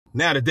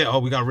Now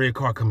that we got a red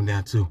car coming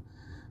down too.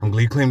 I'm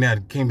glad he came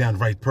down the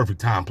right perfect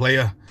time.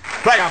 Player.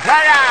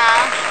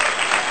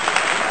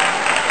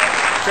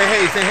 Say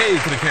hey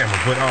to the camera.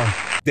 But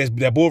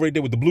that boy right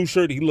there with the blue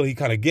shirt, he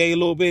kind of gay a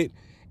little bit,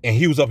 and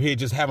he was up here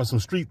just having some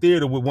street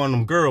theater with one of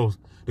them girls,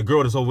 the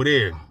girl that's over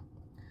there.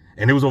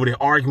 And they was over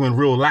there arguing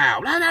real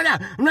loud. Nah.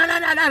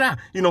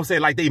 You know what I'm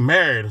saying? Like they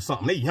married or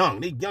something. They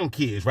young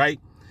kids, right?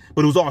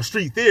 But it was all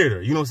street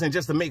theater, you know what I'm saying?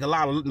 Just to make a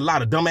lot of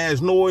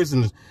dumbass noise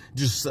and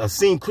just a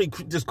scene,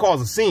 just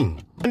cause a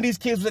scene. And these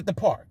kids was at the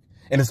park.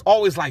 And it's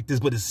always like this,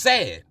 but it's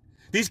sad.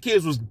 These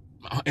kids was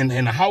in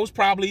the house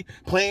probably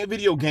playing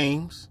video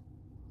games,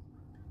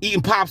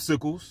 eating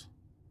popsicles,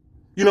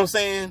 you know what I'm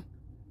saying?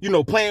 You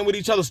know, playing with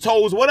each other's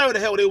toes, whatever the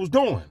hell they was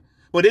doing.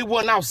 But they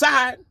wasn't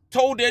outside.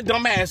 Told their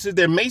dumb asses,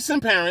 their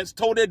Mason parents,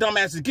 told their dumb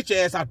asses, get your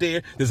ass out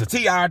there. There's a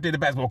TI out there at the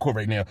basketball court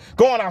right now.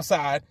 Going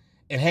outside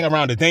and hang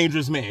around a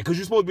dangerous man. Because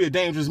you're supposed to be a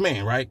dangerous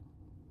man, right?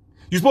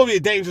 You're supposed to be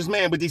a dangerous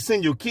man, but they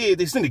send the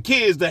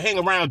kids to hang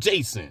around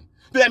Jason.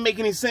 Does that make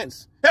any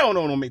sense? Hell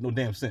no, it don't make no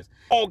damn sense.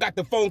 All got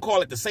the phone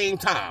call at the same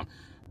time.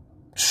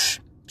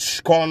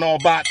 Calling all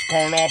bots.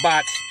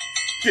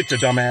 Get your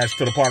dumb ass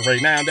to the park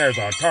right now. There's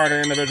a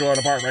target individual in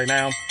the park right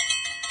now.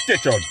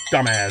 Get your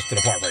dumb ass to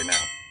the park right now.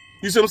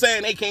 You see what I'm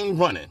saying? They came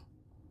running.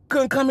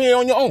 Couldn't come here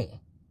on your own.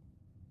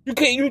 You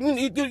can't,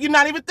 you're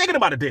not even thinking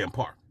about a damn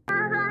park.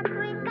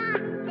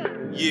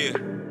 Yeah,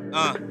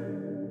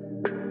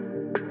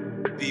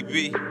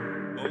 DB.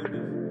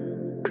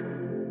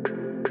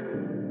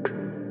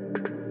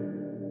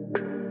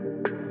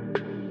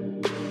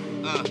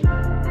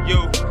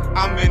 Yo,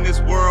 I'm in this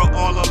world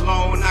all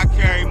alone. I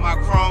carry my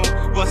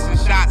chrome, busting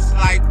shots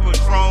like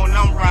Patron.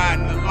 I'm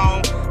riding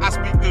alone. I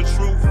speak the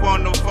truth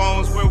on the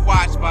phones. We're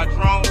watched by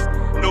drones.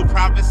 No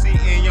prophecy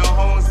in your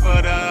homes,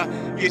 but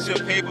get your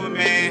paper,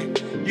 man.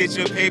 Get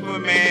your paper,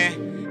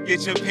 man.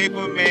 Get your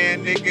paper,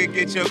 man. Nigga,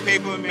 get your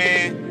paper,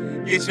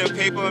 man. Get your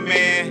paper,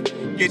 man.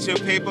 Get your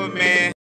paper, man.